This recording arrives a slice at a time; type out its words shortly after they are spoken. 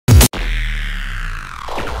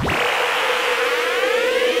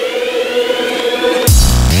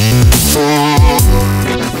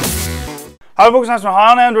Hi folks, I'm from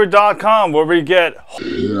HotOnAndroid.com, where we get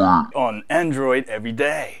on Android every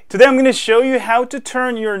day. Today I'm going to show you how to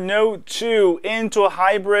turn your Note 2 into a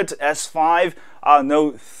hybrid S5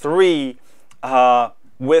 Note 3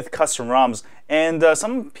 with custom ROMs. And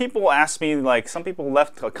some people asked me, some people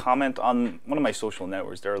left a comment on one of my social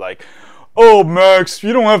networks. They're like, "Oh Max,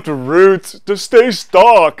 you don't have to root, just stay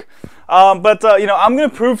stock." But I'm going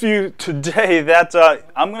to prove to you today that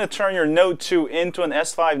I'm going to turn your Note 2 into an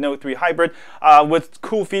S5 Note 3 hybrid with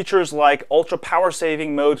cool features like ultra power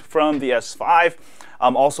saving mode from the S5,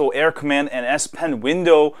 also Air Command and S Pen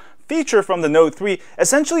window feature from the Note 3,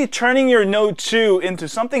 essentially turning your Note 2 into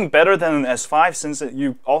something better than an S5, since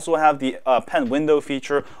you also have the pen window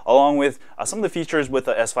feature along with some of the features with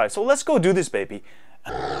the S5. So let's go do this, baby.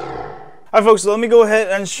 Alright folks, so let me go ahead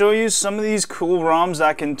and show you some of these cool ROMs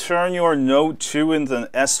that can turn your Note 2 into an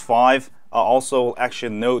S5, also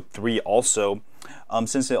actually Note 3 also,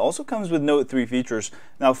 since it also comes with Note 3 features.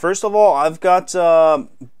 Now first of all, I've got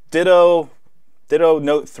Ditto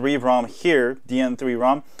Note 3 ROM here, DN3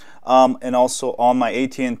 ROM, and also on my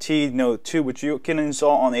AT&T Note 2, which you can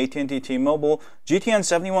install on AT&T T-Mobile, GTN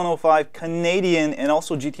 7105 Canadian, and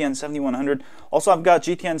also GTN 7100. Also I've got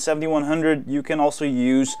GTN 7100. You can also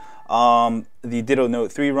use the Ditto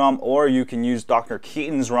Note 3 ROM, or you can use Dr.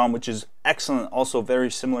 Keaton's ROM, which is excellent, also very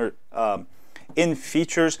similar in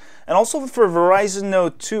features. And also for Verizon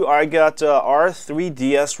Note 2, I got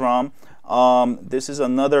R3DS ROM. This is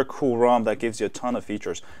another cool ROM that gives you a ton of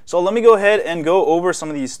features. So let me go ahead and go over some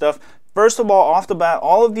of these stuff. First of all, off the bat,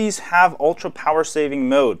 all of these have ultra power saving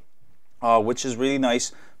mode, which is really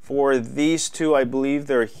nice. For these two, I believe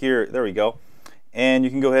they're here. There we go. And you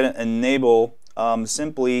can go ahead and enable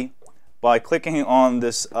simply by clicking on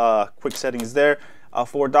this quick settings there.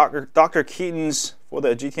 For Dr. Keaton's, for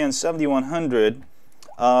the GTN 7100,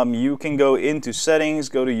 you can go into settings,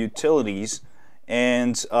 go to utilities,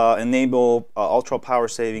 and enable ultra power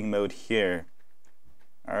saving mode here.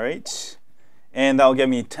 Alright, and that'll get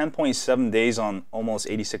me 10.7 days on almost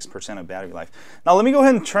 86% of battery life. Now let me go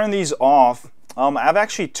ahead and turn these off. I've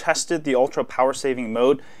actually tested the ultra power saving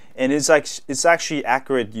mode, and it's actually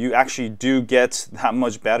accurate. You actually do get that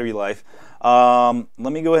much battery life. Let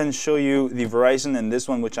me go ahead and show you the Verizon and this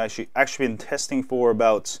one, which I actually been testing for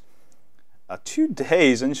about 2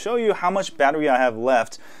 days, and show you how much battery I have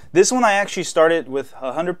left. This one I actually started with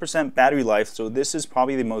 100% battery life, so this is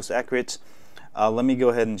probably the most accurate. Let me go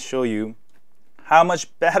ahead and show you how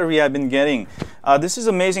much battery I've been getting. This is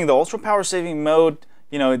amazing. The ultra power saving mode,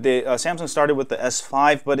 Samsung started with the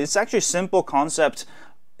S5, but it's actually a simple concept.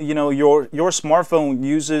 Your smartphone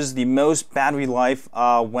uses the most battery life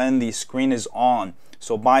when the screen is on.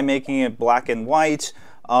 So by making it black and white,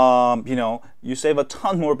 you save a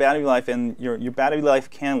ton more battery life, and your battery life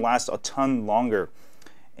can last a ton longer.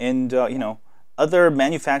 And other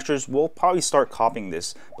manufacturers will probably start copying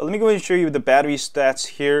this. But let me go ahead and show you the battery stats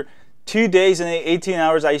here. 2 days and 18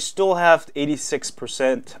 hours, I still have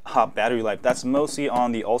 86% battery life. That's mostly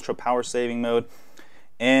on the ultra power saving mode.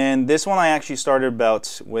 And this one I actually started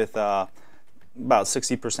with about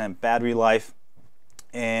 60% battery life.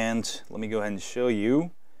 And let me go ahead and show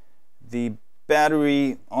you the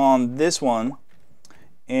battery on this one,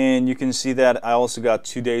 and you can see that I also got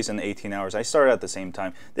 2 days and 18 hours. I started at the same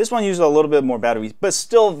time. This one used a little bit more battery, but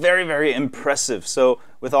still very, very impressive. So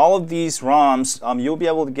with all of these ROMs, you'll be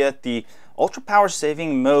able to get the ultra power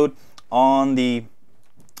saving mode on the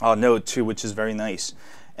Note 2, which is very nice.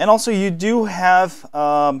 And also you do have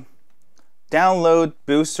download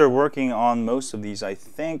booster working on most of these, I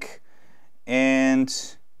think. And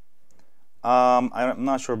I'm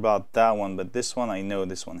not sure about that one, but this one, I know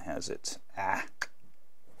this one has it.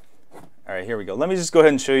 Alright, here we go. Let me just go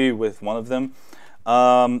ahead and show you with one of them.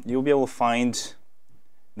 You'll be able to find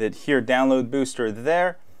that here, download booster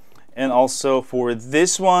there. And also for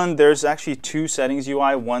this one, there's actually 2 settings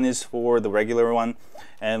UI. One is for the regular one,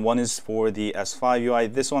 and one is for the S5 UI.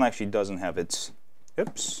 This one actually doesn't have it.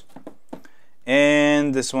 Oops.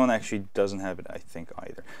 And this one actually doesn't have it, I think,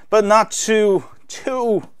 either. But not too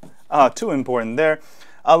important there.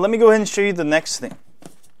 Let me go ahead and show you the next thing.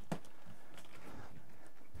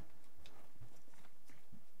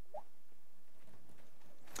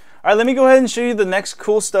 Alright, let me go ahead and show you the next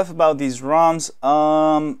cool stuff about these ROMs.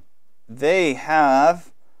 They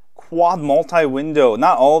have quad multi-window.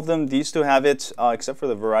 Not all of them, these two have it, except for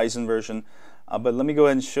the Verizon version. But let me go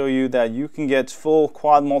ahead and show you that you can get full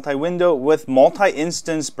quad multi-window with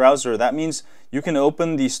multi-instance browser. That means you can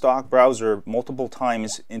open the stock browser multiple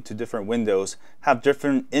times into different windows, have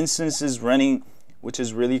different instances running, which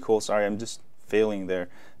is really cool. Sorry, I'm just failing there.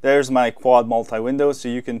 There's my quad multi-window, so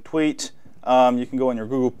you can tweet You can go on your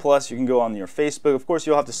Google Plus. You can go on your Facebook. Of course,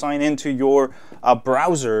 you'll have to sign into your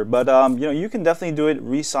browser, but you know, you can definitely do it,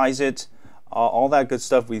 resize it, all that good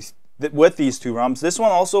stuff with these two ROMs. This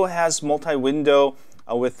one also has multi-window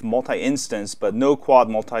with multi-instance, but no quad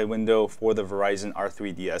multi-window for the Verizon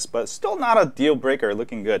R3DS. But still not a deal breaker.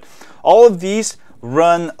 Looking good. All of these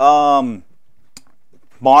run modded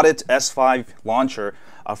S5 launcher.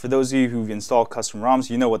 For those of you who've installed custom ROMs,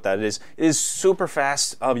 you know what that is. It is super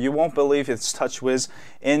fast. You won't believe it's TouchWiz.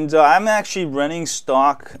 And I'm actually running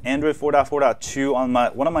stock Android 4.4.2 on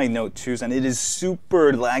one of my Note 2s, and it is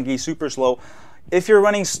super laggy, super slow. If you're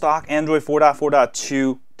running stock Android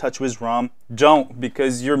 4.4.2 TouchWiz ROM, don't,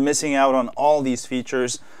 because you're missing out on all these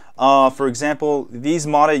features. For example, these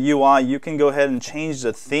modded UI, you can go ahead and change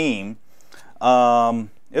the theme. Oops,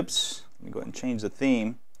 let me go ahead and change the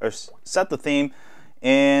theme, or set the theme.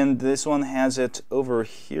 And this one has it over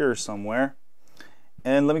here somewhere.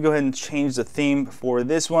 And let me go ahead and change the theme for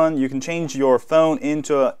this one. You can change your phone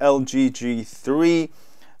into a LG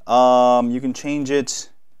G3. You can change it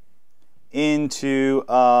into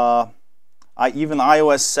even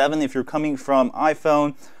iOS 7 if you're coming from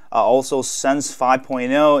iPhone. Also Sense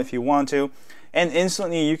 5.0 if you want to. And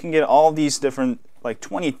instantly you can get all these different, like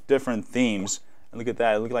 20 different themes. And look at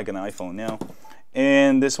that, it looks like an iPhone now.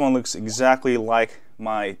 And this one looks exactly like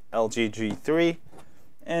my LG G3,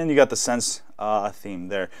 and you got the Sense theme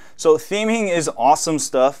there. So theming is awesome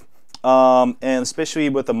stuff, and especially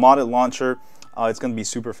with the modded launcher, it's going to be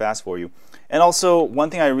super fast for you. And also, one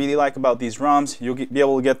thing I really like about these ROMs, you'll be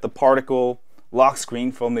able to get the particle lock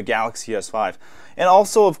screen from the Galaxy S5. And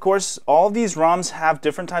also, of course, all of these ROMs have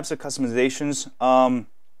different types of customizations.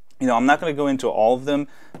 You know, I'm not going to go into all of them,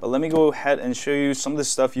 but let me go ahead and show you some of the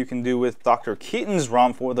stuff you can do with Dr. Keaton's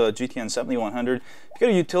ROM for the GTN 7100. You go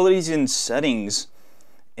to Utilities and Settings,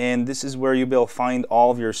 and this is where you'll be able to find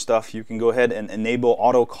all of your stuff. You can go ahead and enable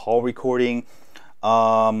auto call recording,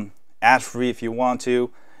 ad-free if you want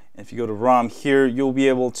to. And if you go to ROM here, you'll be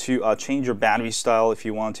able to change your battery style if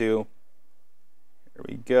you want to. Here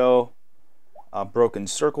we go. Broken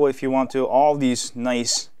circle if you want to. All these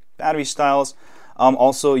nice battery styles.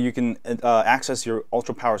 Also, you can access your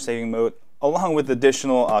ultra power saving mode along with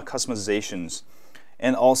additional customizations.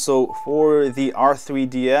 And also for the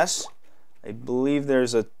R3DS, I believe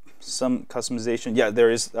there's some customization. Yeah,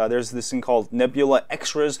 there's this thing called Nebula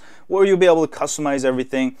Extras where you'll be able to customize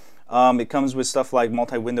everything. It comes with stuff like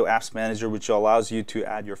multi-window apps manager, which allows you to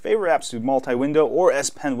add your favorite apps to multi-window, or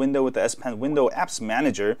S Pen window with the S Pen window apps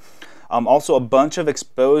manager. Also a bunch of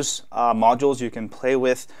exposed modules you can play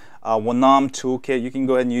with. Wanam toolkit, you can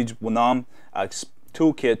go ahead and use Wanam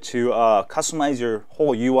toolkit to customize your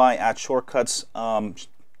whole UI, add shortcuts,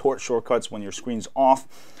 port shortcuts when your screen's off.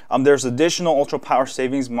 There's additional ultra power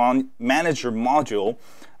savings manager module,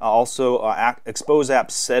 also expose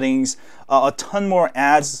app settings, a ton more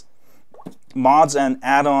ads, mods and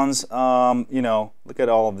add-ons. You know, look at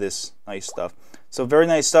all of this nice stuff. So very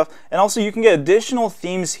nice stuff. And also you can get additional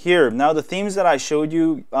themes here. Now the themes that I showed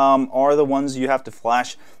you are the ones you have to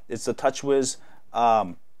flash. It's the TouchWiz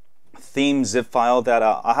theme zip file that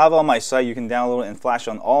I have on my site. You can download and flash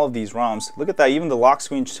on all of these ROMs. Look at that, even the lock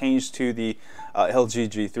screen changed to the LG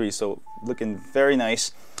G3, so looking very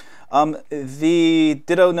nice. The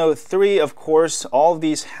Ditto Note 3, of course, all of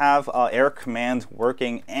these have Air Command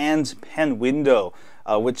working and Pen Window,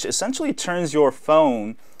 which essentially turns your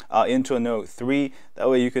phone into a Note 3. That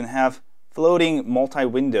way you can have floating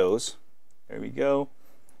multi-windows. There we go.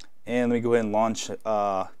 And let me go ahead and launch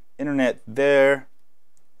internet there.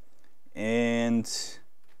 And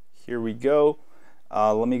here we go.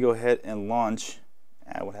 Let me go ahead and launch.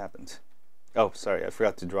 What happened? Oh, sorry, I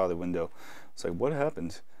forgot to draw the window. It's like, what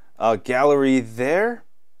happened? Gallery there.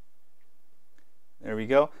 There we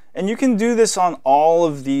go. And you can do this on all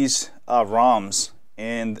of these ROMs,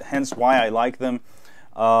 and hence why I like them.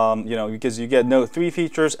 You know, because you get Note 3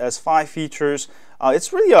 features, S5 features.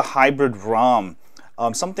 It's really a hybrid ROM.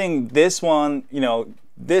 Something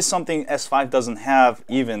something S5 doesn't have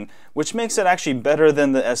even, which makes it actually better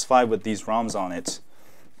than the S5 with these ROMs on it.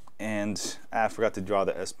 And I forgot to draw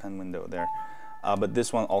the S Pen window there. But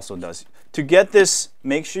this one also does. To get this,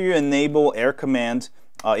 make sure you enable Air Command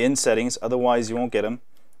in settings, otherwise you won't get them.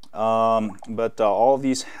 But all of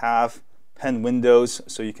these have pen windows,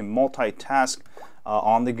 so you can multitask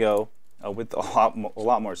on the go with a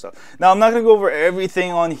lot more stuff. Now I'm not going to go over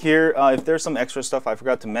everything on here. If there's some extra stuff I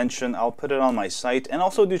forgot to mention, I'll put it on my site. And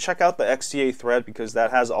also do check out the XDA thread, because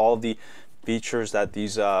that has all of the features that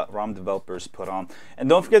these ROM developers put on. And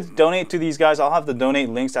don't forget to donate to these guys. I'll have the donate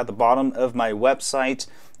links at the bottom of my website.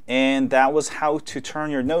 And that was how to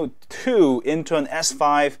turn your Note 2 into an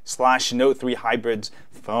S5/Note 3 hybrid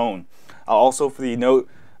phone. Also for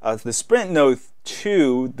the Sprint Note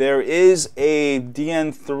 2, there is a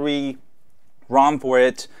DN3 ROM for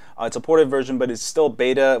it. It's a ported version, but it's still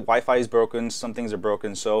beta. Wi-Fi is broken, some things are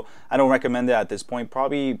broken, so I don't recommend it at this point.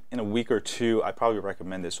 Probably in a week or two, I probably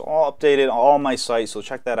recommend it. So I'll update it on my site, so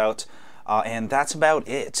check that out. And that's about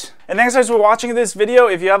it. And thanks guys for watching this video.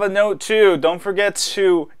 If you have a Note 2, don't forget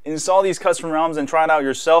to install these custom ROMs and try it out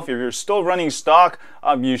yourself. If you're still running stock,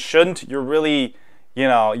 you shouldn't. You're really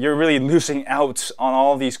losing out on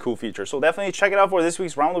all these cool features. So definitely check it out for this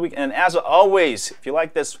week's ROM of the Week. And as always, if you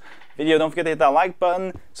like this video, don't forget to hit that like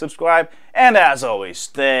button, subscribe, and as always,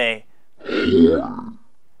 stay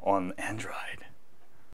on Android.